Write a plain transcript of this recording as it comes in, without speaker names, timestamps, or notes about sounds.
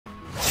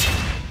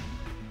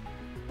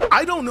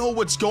I don't know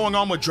what's going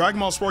on with Dragon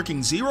Ball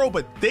Sparking Zero,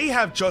 but they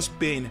have just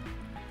been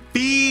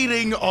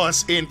feeding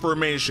us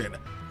information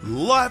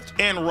left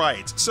and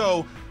right.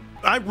 So,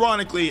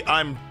 ironically,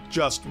 I'm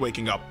just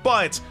waking up,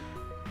 but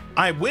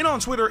I went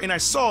on Twitter and I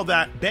saw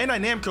that Bandai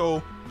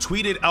Namco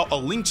tweeted out a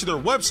link to their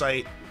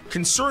website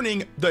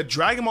concerning the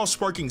Dragon Ball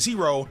Sparking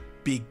Zero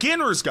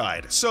Beginner's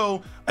Guide.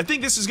 So I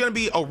think this is going to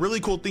be a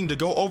really cool thing to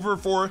go over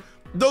for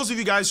those of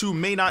you guys who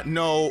may not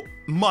know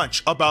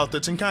much about the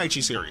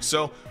Tenkaichi series.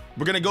 So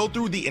we're going to go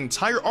through the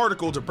entire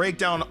article to break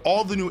down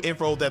all the new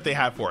info that they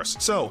have for us.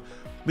 So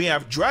we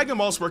have Dragon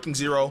Ball Sparking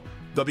Zero,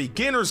 the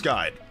Beginner's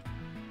Guide.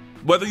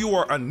 Whether you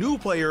are a new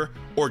player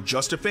or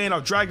just a fan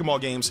of Dragon Ball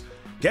games,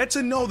 get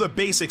to know the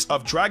basics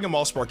of Dragon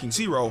Ball Sparking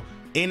Zero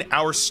in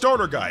our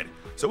starter guide.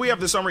 So we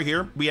have the summary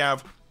here. We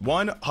have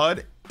 1.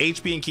 HUD,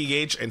 HP and key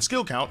gauge and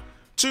skill count,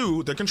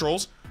 2. The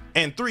controls,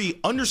 and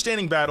 3.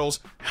 Understanding battles,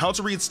 how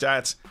to read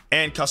stats,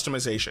 and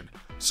customization.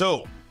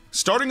 So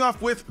starting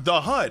off with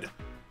the HUD.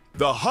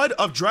 The HUD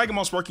of Dragon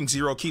Ball Sparking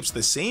Zero keeps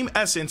the same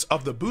essence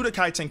of the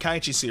Budokai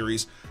Tenkaichi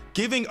series,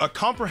 giving a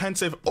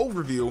comprehensive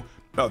overview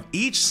of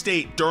each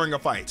state during a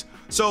fight.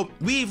 So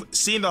we've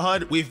seen the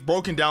HUD, we've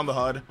broken down the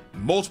HUD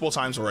multiple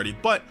times already,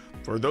 but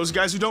for those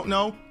guys who don't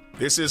know,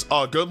 this is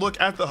a good look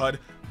at the HUD.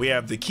 We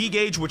have the key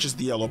gauge, which is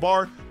the yellow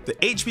bar, the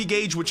HP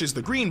gauge, which is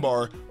the green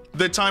bar,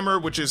 the timer,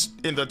 which is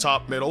in the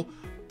top middle,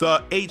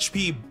 the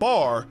HP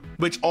bar,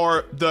 which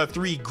are the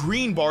 3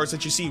 green bars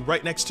that you see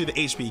right next to the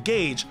HP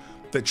gauge,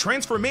 the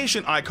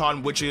transformation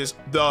icon, which is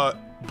the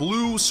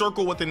blue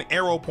circle with an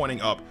arrow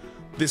pointing up,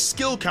 the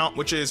skill count,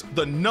 which is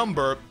the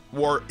number,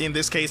 or in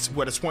this case,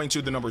 what it's pointing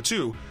to, the number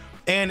 2,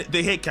 and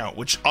the hit count,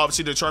 which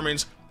obviously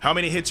determines how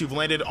many hits you've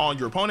landed on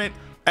your opponent,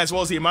 as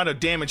well as the amount of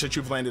damage that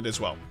you've landed as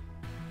well.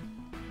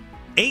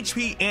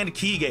 HP and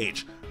key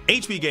gauge.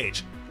 HP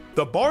gauge.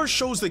 The bar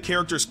shows the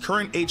character's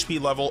current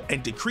HP level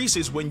and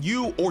decreases when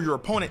you or your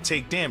opponent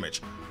take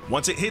damage.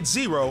 Once it hits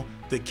 0,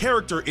 the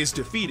character is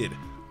defeated.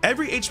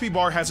 Every HP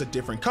bar has a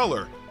different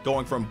color,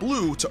 going from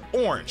blue to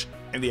orange,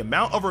 and the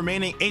amount of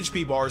remaining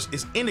HP bars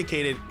is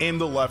indicated in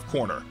the left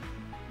corner.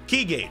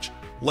 Key gauge.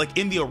 Like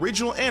in the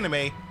original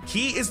anime,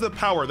 ki is the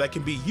power that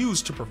can be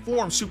used to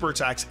perform super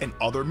attacks and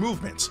other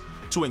movements.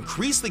 To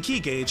increase the key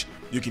gauge,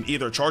 you can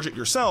either charge it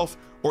yourself,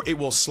 or it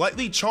will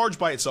slightly charge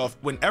by itself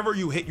whenever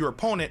you hit your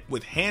opponent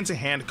with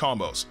hand-to-hand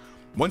combos.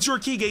 Once your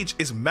key gauge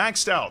is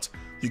maxed out,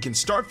 you can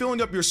start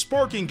filling up your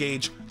sparking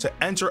gauge to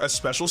enter a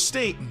special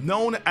state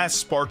known as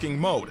sparking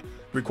mode.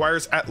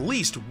 Requires at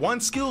least 1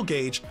 skill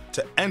gauge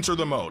to enter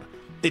the mode.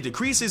 It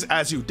decreases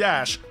as you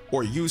dash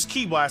or use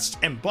ki blasts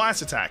and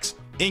blast attacks,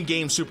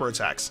 in-game super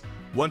attacks.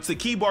 Once the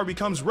key bar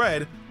becomes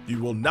red, you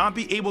will not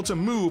be able to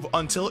move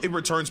until it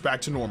returns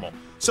back to normal.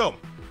 So,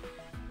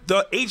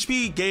 the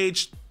HP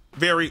gauge,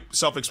 very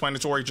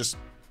self-explanatory, just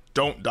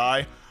don't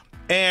die.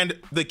 And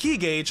the key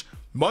gauge,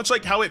 much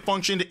like how it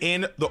functioned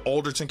in the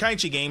older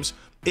Tenkaichi games,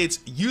 it's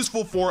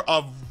useful for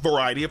a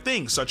variety of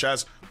things, such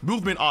as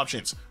movement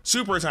options,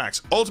 super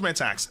attacks, ultimate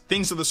attacks,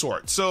 things of the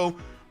sort. So,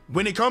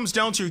 when it comes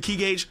down to your key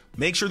gauge,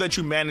 make sure that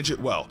you manage it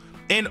well.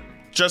 And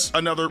just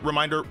another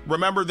reminder,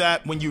 remember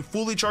that when you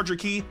fully charge your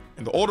ki,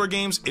 in the older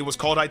games, it was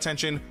called high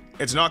tension.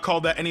 It's not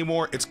called that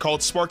anymore, it's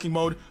called sparking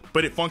mode,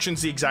 but it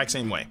functions the exact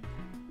same way.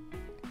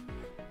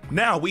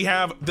 Now we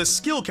have the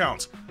skill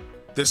count.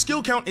 The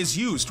skill count is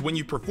used when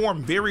you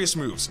perform various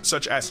moves,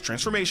 such as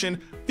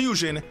transformation,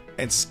 fusion,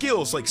 and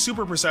skills like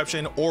super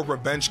perception or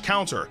revenge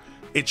counter.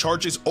 It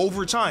charges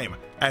over time,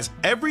 as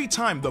every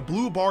time the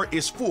blue bar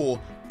is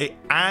full, it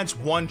adds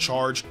 1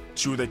 charge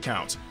to the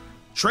count.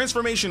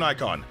 Transformation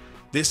icon.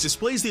 This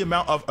displays the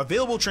amount of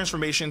available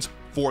transformations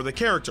for the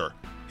character.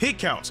 Hit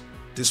count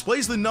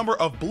displays the number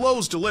of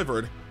blows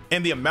delivered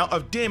and the amount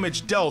of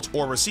damage dealt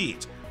or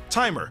received.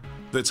 Timer.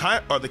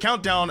 The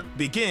countdown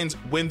begins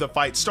when the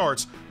fight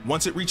starts.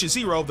 Once it reaches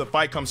 0, the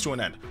fight comes to an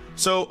end.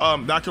 So,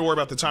 not gonna worry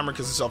about the timer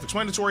because it's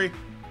self-explanatory.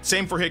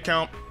 Same for hit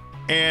count.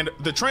 And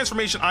the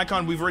transformation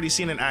icon we've already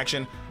seen in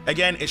action.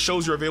 Again, it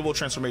shows your available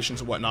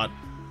transformations and whatnot.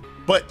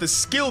 But the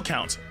skill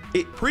count,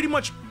 it pretty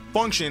much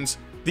functions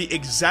the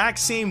exact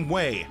same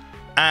way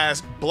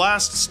as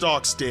Blast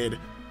Stalks did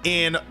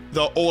in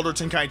the older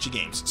Tenkaichi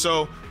games.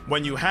 So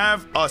when you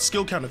have a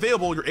skill count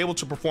available, you're able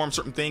to perform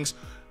certain things.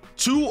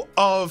 2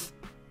 of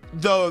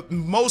the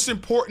most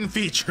important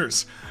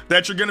features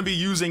that you're going to be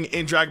using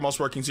in Dragon Ball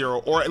Sparking Zero,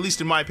 or at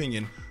least in my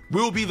opinion,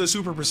 will be the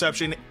super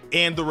perception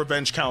and the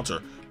revenge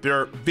counter.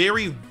 They're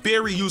very,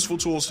 very useful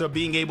tools to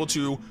being able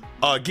to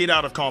get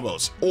out of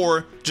combos,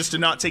 or just to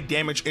not take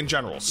damage in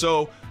general.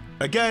 So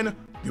again,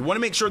 you want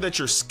to make sure that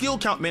your skill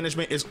count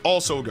management is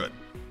also good.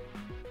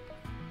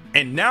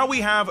 And now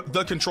we have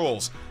the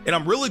controls, and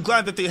I'm really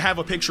glad that they have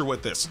a picture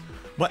with this.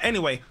 But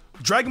anyway,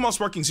 Dragon Ball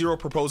Sparking Zero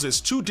proposes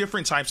 2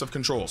 different types of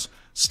controls.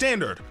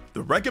 Standard,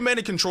 the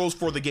recommended controls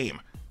for the game.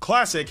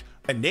 Classic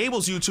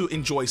enables you to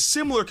enjoy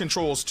similar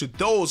controls to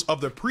those of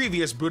the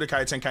previous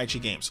Budokai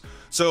Tenkaichi games.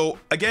 So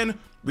again,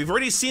 we've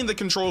already seen the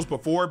controls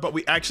before, but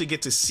we actually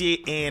get to see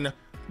it in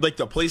like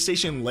the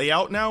PlayStation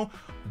layout now.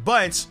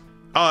 But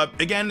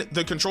Again,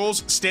 the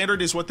controls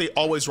standard is what they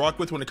always rock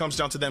with when it comes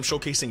down to them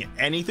showcasing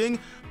anything.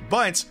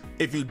 But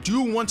if you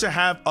do want to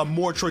have a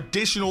more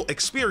traditional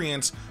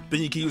experience,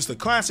 then you can use the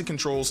classic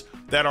controls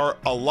that are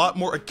a lot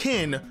more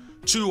akin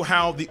to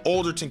how the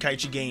older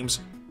Tenkaichi games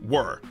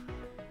were.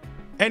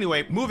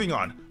 Anyway, moving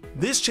on.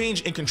 This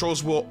change in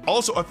controls will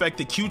also affect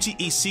the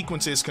QTE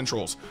sequences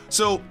controls.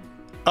 So,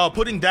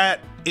 putting that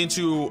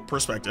into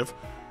perspective,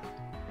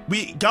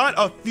 we got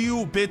a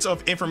few bits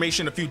of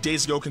information a few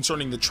days ago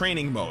concerning the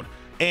training mode,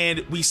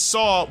 and we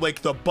saw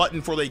like the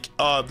button for like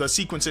the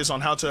sequences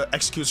on how to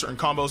execute certain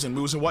combos and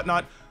moves and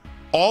whatnot.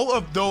 All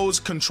of those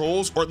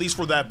controls, or at least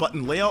for that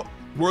button layout,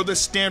 were the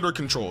standard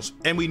controls,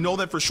 and we know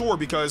that for sure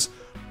because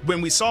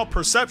when we saw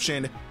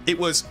Perception, it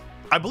was,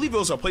 I believe it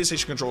was a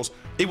PlayStation controls,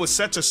 it was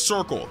set to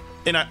circle,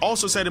 and I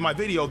also said in my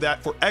video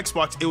that for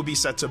Xbox it would be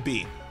set to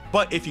B.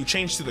 But if you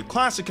change to the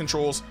classic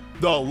controls,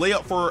 the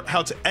layout for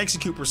how to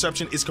execute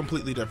Perception is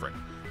completely different.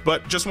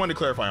 But just wanted to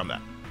clarify on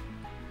that.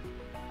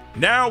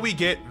 Now we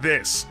get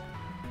this.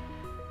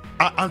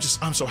 I'm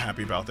so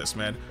happy about this,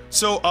 man.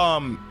 So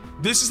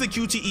this is the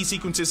QTE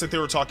sequences that they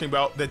were talking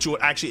about that you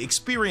would actually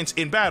experience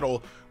in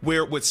battle,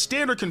 where with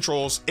standard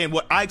controls and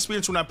what I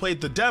experienced when I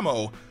played the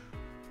demo,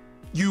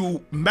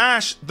 you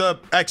mash the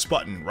X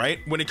button, right?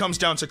 When it comes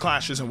down to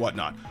clashes and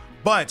whatnot.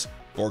 But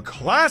for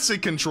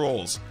classic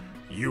controls,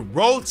 you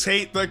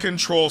rotate the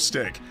control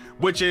stick,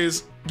 which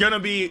is gonna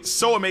be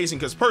so amazing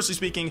because personally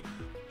speaking,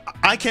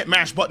 I can't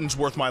mash buttons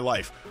worth my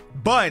life.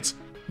 But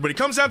when it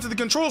comes down to the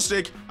control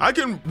stick, I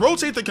can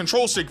rotate the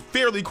control stick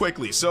fairly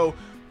quickly. So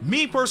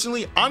me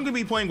personally, I'm gonna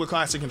be playing with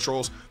classic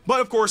controls,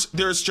 but of course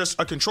there's just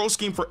a control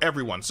scheme for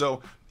everyone.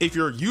 So if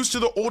you're used to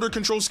the older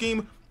control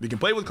scheme, you can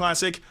play with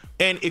classic,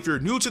 and if you're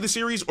new to the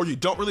series or you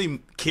don't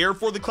really care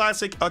for the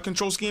classic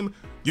control scheme,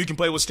 you can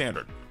play with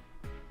standard.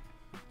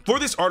 For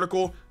this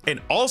article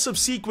and all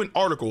subsequent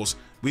articles,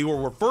 we will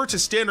refer to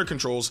standard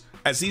controls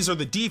as these are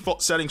the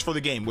default settings for the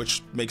game,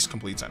 which makes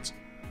complete sense.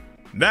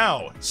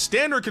 Now,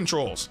 standard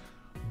controls.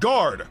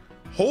 Guard.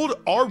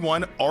 Hold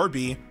R1,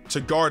 RB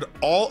to guard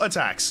all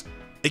attacks.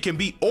 It can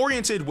be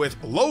oriented with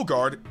low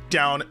guard,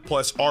 down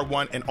plus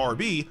R1 and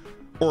RB,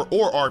 or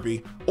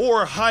RB,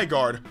 or high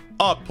guard,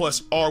 up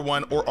plus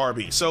R1 or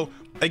RB. So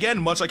again,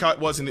 much like how it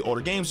was in the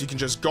older games, you can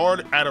just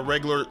guard at a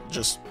regular,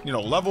 just,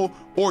 level,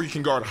 or you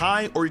can guard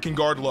high, or you can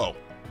guard low.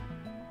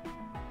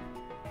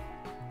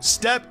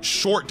 Step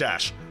short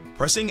dash.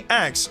 Pressing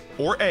X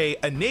or A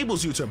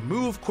enables you to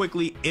move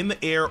quickly in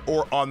the air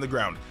or on the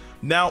ground.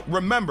 Now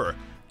remember,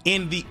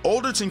 in the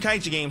older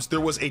Tenkaichi games, there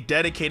was a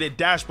dedicated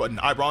dash button,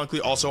 ironically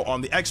also on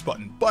the X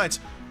button. But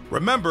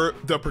remember,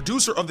 the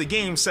producer of the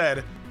game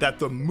said that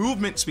the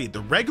movement speed,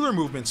 the regular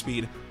movement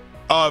speed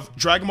of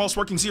Dragon Ball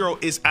Sparking Zero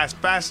is as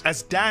fast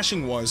as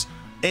dashing was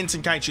in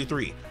Tenkaichi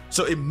 3.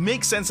 So it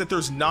makes sense that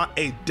there's not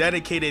a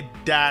dedicated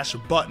dash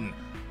button,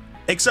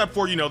 except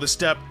for, the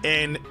step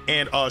in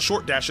and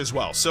short dash as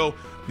well. So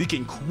you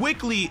can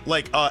quickly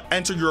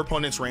enter your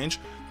opponent's range,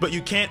 but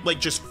you can't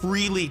just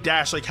freely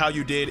dash like how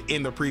you did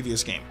in the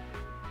previous game.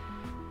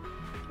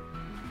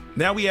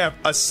 Now we have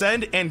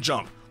ascend and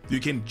jump. You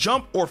can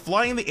jump or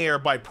fly in the air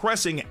by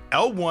pressing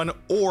L1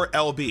 or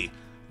LB.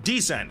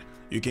 Descend.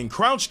 You can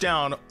crouch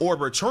down or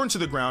return to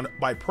the ground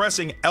by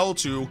pressing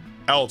L2,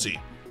 LT.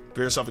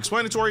 Very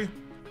self-explanatory.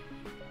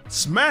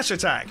 Smash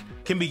attack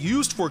can be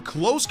used for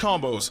close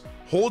combos.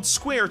 Hold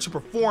square to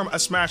perform a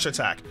smash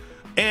attack.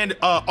 And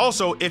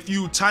also, if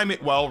you time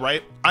it well,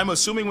 right? I'm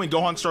assuming when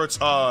Gohan starts,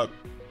 I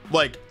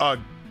think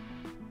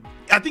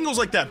it was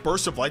like that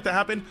burst of light that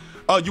happened,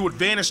 you would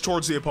vanish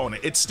towards the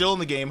opponent. It's still in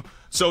the game,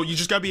 so you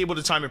just gotta be able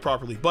to time it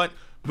properly. But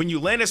when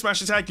you land a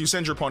smash attack, you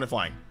send your opponent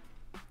flying.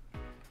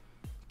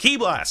 Key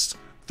blast.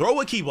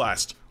 Throw a key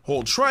blast.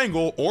 Hold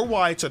triangle or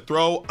Y to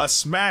throw a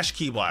smash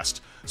key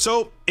blast.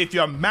 So if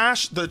you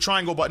mash the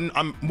triangle button,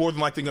 I'm more than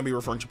likely gonna be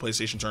referring to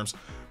PlayStation terms.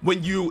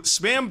 When you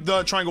spam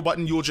the triangle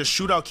button, you will just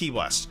shoot out key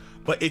blast.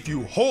 But if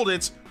you hold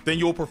it, then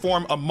you'll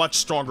perform a much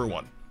stronger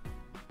one.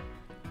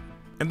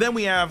 And then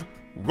we have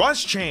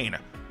Rush Chain.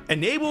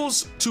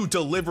 Enables to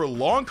deliver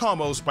long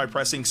combos by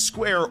pressing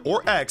square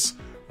or X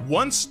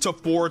once to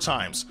 4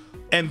 times,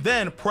 and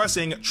then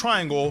pressing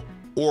triangle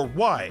or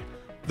Y.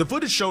 The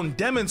footage shown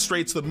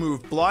demonstrates the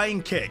move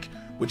Flying Kick,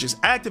 which is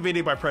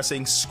activated by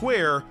pressing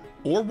square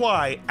or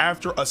Y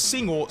after a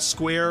single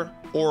square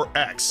or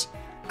X.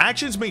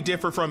 Actions may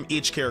differ from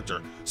each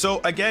character.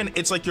 So again,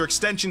 it's like your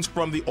extensions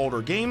from the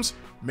older games.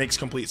 Makes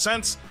complete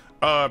sense.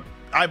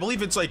 I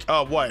believe it's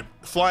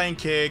Flying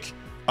Kick,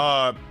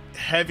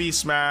 Heavy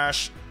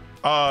Smash.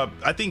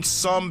 I think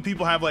some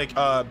people have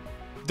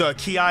the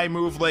Ki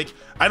move.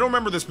 I don't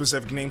remember the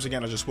specific names,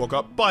 again, I just woke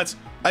up. But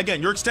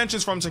again, your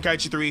extensions from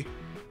Tenkaichi 3,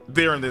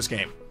 they're in this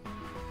game.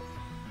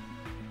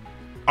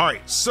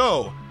 Alright,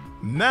 so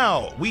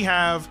now we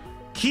have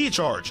Key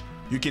Charge.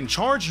 You can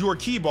charge your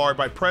key bar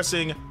by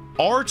pressing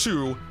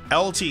R2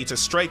 LT to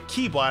strike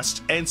key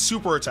blasts and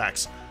super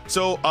attacks.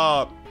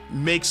 So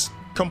makes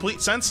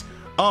complete sense.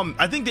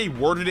 I think they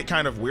worded it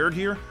kind of weird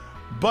here,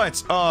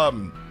 but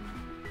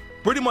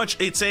pretty much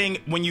it's saying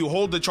when you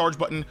hold the charge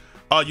button,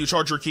 you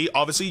charge your ki.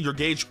 Obviously, your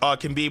gauge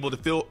can be able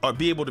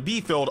to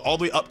be filled all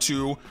the way up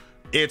to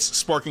its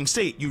sparking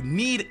state. You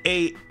need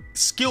a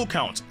skill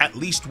count, at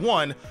least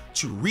one,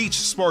 to reach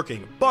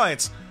sparking.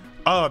 But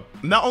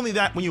not only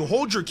that, when you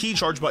hold your ki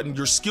charge button,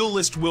 your skill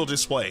list will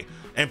display,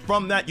 and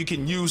from that you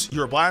can use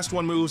your blast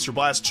 1 moves, your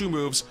blast 2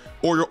 moves,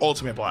 or your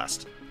ultimate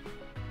blast.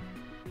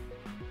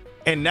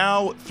 And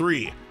now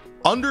 3,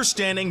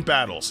 understanding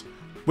battles.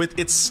 With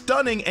its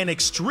stunning and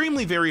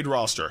extremely varied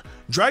roster,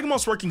 Dragon Ball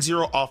Sparking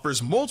Zero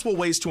offers multiple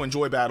ways to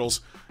enjoy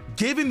battles.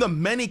 Given the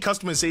many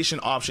customization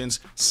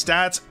options,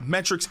 stats,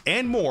 metrics,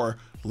 and more,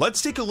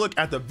 let's take a look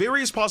at the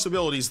various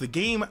possibilities the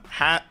game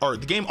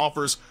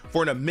offers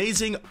for an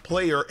amazing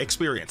player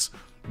experience.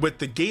 With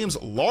the game's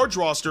large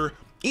roster,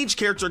 each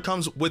character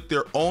comes with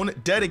their own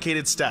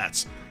dedicated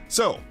stats.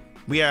 So,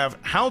 we have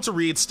how to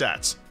read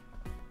stats.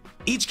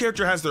 Each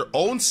character has their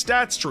own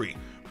stats tree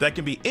that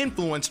can be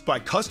influenced by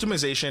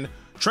customization,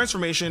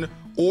 transformation,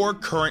 or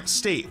current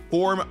state,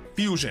 form,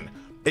 fusion.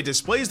 It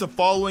displays the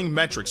following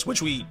metrics,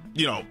 which we,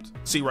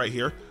 see right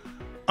here.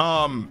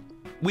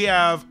 We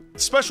have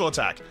special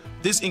attack.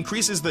 This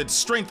increases the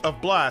strength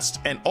of blast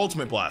and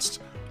ultimate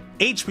blast.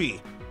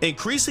 HP.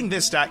 Increasing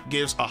this stat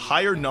gives a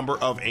higher number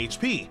of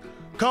HP.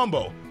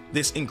 Combo.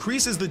 This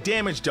increases the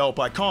damage dealt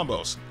by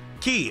combos.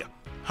 Ki.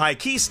 High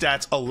ki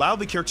stats allow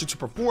the character to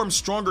perform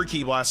stronger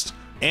ki blasts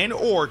and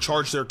or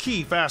charge their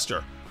ki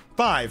faster.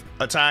 5.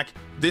 Attack.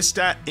 This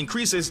stat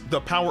increases the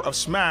power of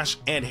smash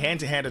and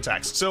hand-to-hand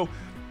attacks. So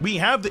we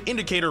have the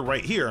indicator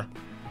right here,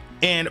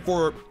 and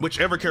for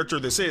whichever character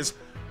this is,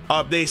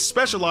 they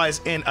specialize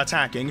in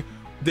attacking.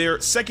 Their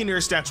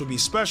secondary stats would be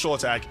special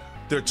attack,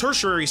 their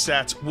tertiary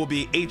stats will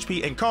be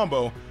HP and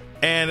combo,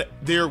 and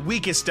their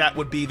weakest stat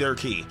would be their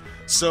ki.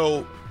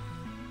 So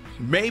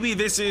maybe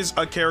this is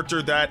a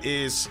character that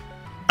is,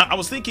 I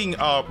was thinking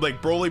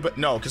like Broly, but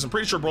no, because I'm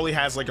pretty sure Broly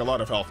has like a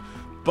lot of health.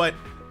 But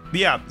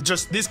yeah,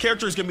 just this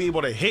character is going to be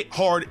able to hit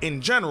hard in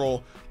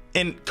general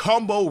and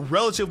combo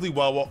relatively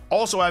well while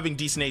also having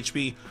decent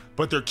HP,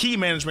 but their ki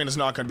management is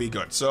not going to be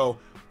good. So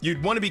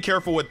you'd want to be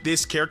careful with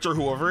this character,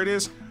 whoever it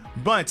is.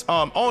 But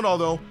all in all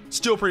though,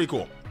 still pretty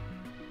cool.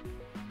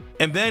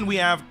 And then we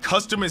have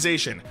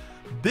customization.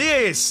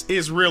 This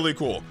is really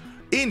cool.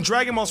 In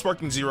Dragon Ball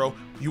Sparking Zero,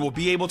 you will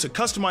be able to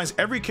customize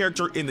every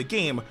character in the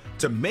game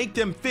to make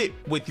them fit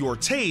with your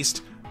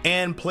taste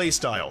and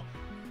playstyle.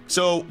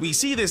 So we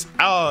see this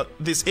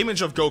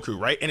image of Goku,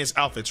 right, and his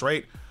outfits,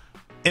 right?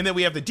 And then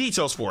we have the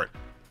details for it.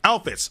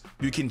 Outfits.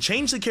 You can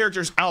change the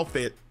character's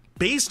outfit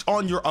based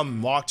on your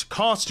unlocked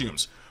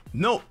costumes.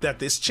 Note that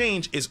this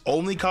change is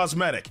only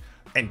cosmetic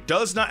and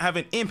does not have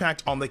an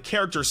impact on the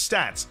character's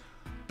stats,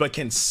 but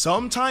can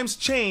sometimes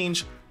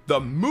change the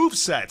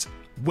moveset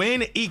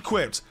when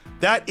equipped.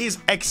 That is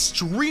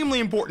extremely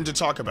important to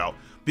talk about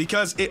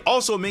because it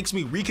also makes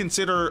me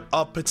reconsider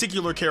a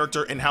particular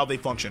character and how they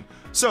function.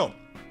 So,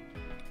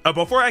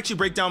 before I actually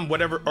break down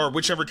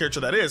whichever character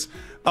that is,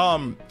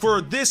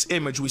 for this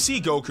image, we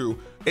see Goku.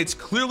 It's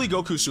clearly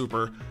Goku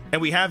Super,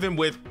 and we have him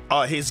with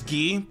his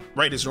gi,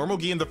 right? His normal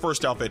gi in the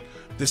first outfit.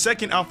 The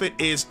second outfit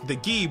is the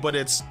gi, but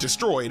it's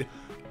destroyed.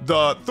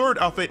 The third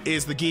outfit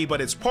is the gi, but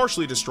it's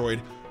partially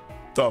destroyed.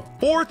 The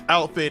fourth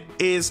outfit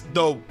is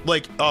the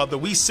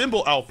Wii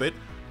symbol outfit,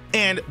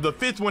 and the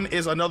fifth one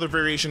is another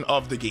variation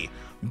of the gi.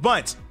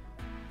 But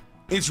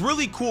it's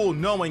really cool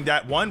knowing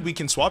that, one, we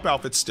can swap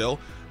outfits still,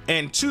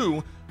 and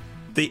two,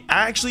 they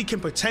actually can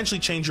potentially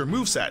change your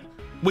moveset,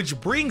 which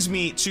brings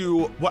me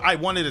to what I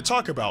wanted to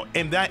talk about,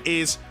 and that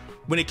is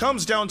when it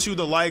comes down to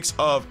the likes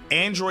of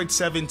Android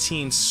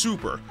 17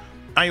 Super.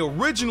 I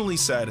originally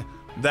said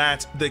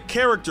that the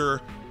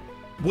character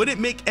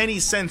wouldn't make any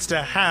sense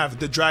to have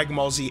the Dragon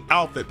Ball Z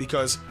outfit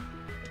because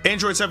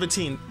Android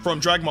 17 from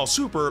Dragon Ball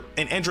Super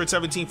and Android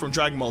 17 from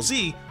Dragon Ball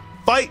Z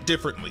fight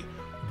differently.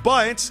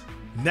 But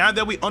now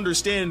that we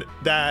understand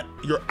that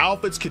your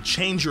outfits could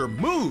change your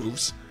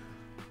moves,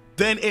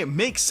 then it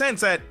makes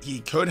sense that he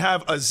could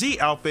have a Z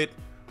outfit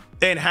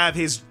and have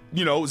his,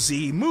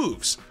 Z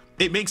moves.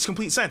 It makes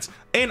complete sense.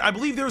 And I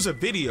believe there was a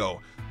video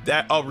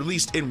that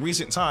released in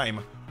recent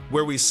time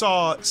where we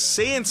saw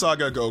Saiyan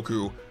Saga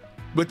Goku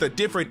with a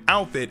different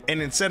outfit,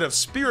 and instead of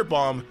Spirit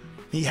Bomb,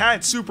 he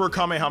had Super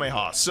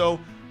Kamehameha. So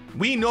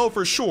we know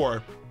for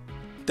sure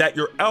that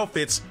your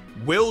outfits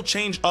will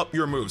change up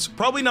your moves.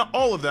 Probably not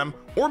all of them,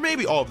 or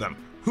maybe all of them.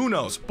 Who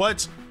knows?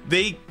 But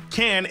they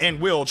can and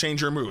will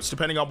change your moves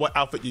depending on what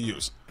outfit you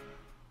use.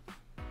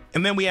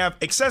 And then we have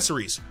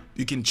accessories.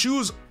 You can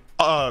choose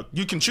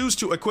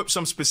to equip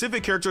some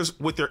specific characters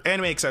with their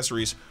anime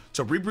accessories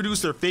to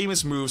reproduce their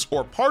famous moves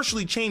or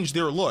partially change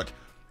their look.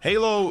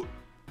 Halo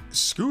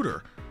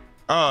Scooter.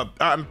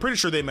 I'm pretty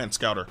sure they meant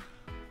Scouter.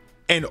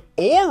 And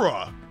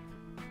Aura.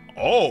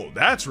 Oh,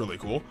 that's really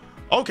cool.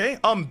 Okay,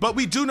 but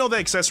we do know that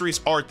accessories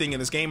are a thing in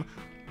this game.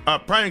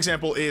 Prime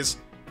example is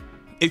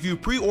if you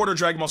pre-order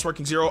Dragon Ball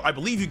Sparking Zero, I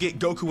believe you get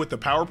Goku with the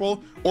Power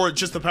Pole or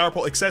just the Power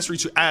Pole accessory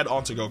to add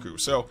onto Goku.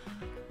 So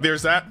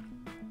there's that.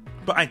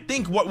 But I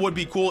think what would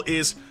be cool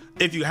is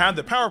if you have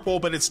the power pole,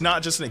 but it's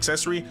not just an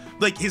accessory.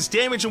 Like, his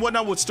damage and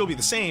whatnot would still be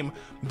the same,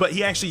 but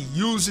he actually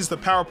uses the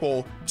power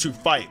pole to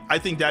fight. I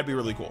think that'd be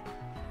really cool.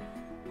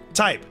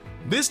 Type.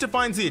 This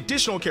defines the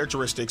additional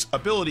characteristics,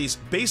 abilities,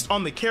 based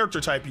on the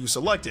character type you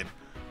selected.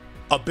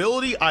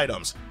 Ability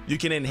items. You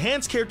can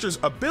enhance characters'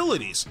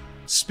 abilities,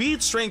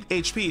 speed, strength,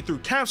 HP through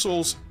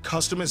capsules,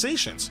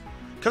 customizations.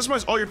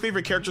 Customize all your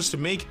favorite characters to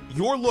make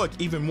your look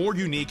even more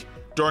unique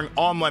during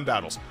online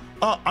battles.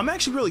 I'm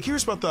actually really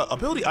curious about the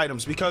ability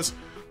items because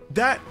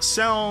that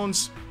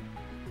sounds,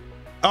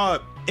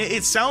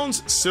 it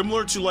sounds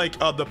similar to like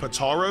the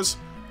Pataras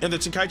in the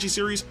Tenkaichi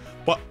series,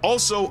 but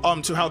also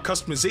to how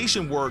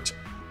customization worked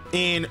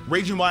in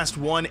Raging Blast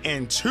 1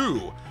 and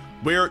 2,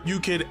 where you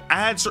could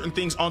add certain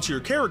things onto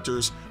your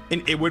characters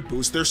and it would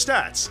boost their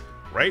stats,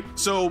 right?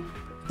 So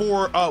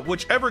for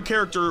whichever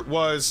character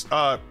was,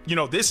 you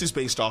know, this is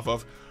based off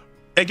of,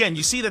 again,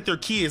 you see that their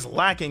ki is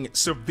lacking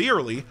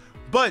severely,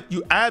 but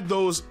you add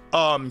those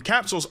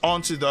capsules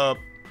onto the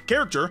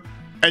character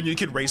and you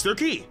can raise their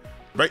ki,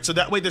 right? So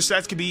that way their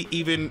stats could be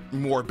even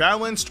more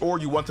balanced, or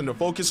you want them to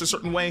focus a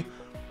certain way,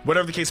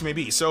 whatever the case may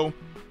be. So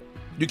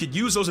you could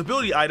use those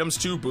ability items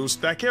to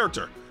boost that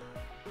character.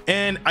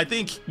 And I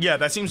think, yeah,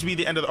 that seems to be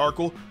the end of the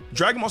article.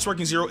 Dragon Ball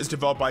Sparking Zero is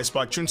developed by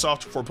Spike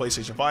Chunsoft for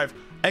PlayStation 5,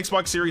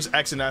 Xbox Series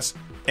X and S,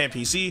 and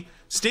PC.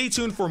 Stay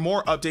tuned for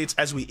more updates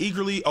as we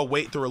eagerly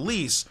await the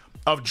release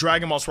of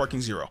Dragon Ball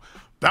Sparking Zero.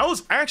 That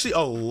was actually a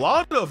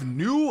lot of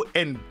new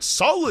and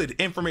solid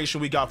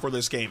information we got for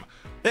this game,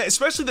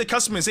 especially the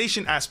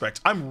customization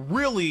aspect. I'm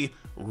really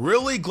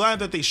glad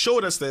that they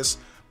showed us this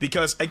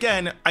because,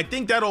 again, I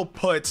think that'll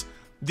put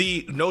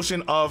the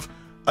notion of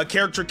a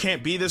character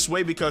can't be this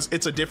way because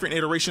it's a different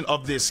iteration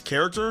of this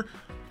character.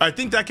 I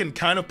think that can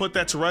kind of put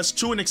that to rest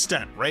to an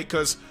extent, right?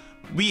 Because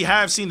we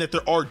have seen that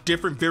there are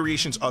different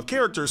variations of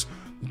characters,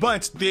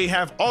 but they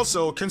have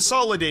also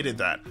consolidated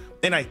that.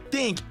 And I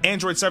think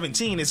Android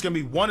 17 is going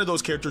to be one of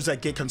those characters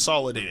that get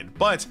consolidated.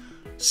 But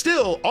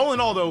still, all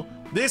in all though,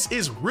 this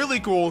is really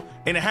cool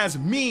and it has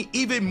me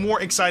even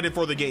more excited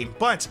for the game.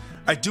 But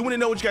I do want to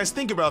know what you guys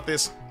think about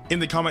this in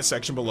the comment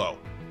section below.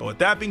 But with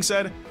that being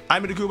said,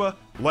 I'm Ndukauba,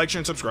 like, share,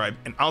 and subscribe,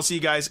 and I'll see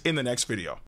you guys in the next video.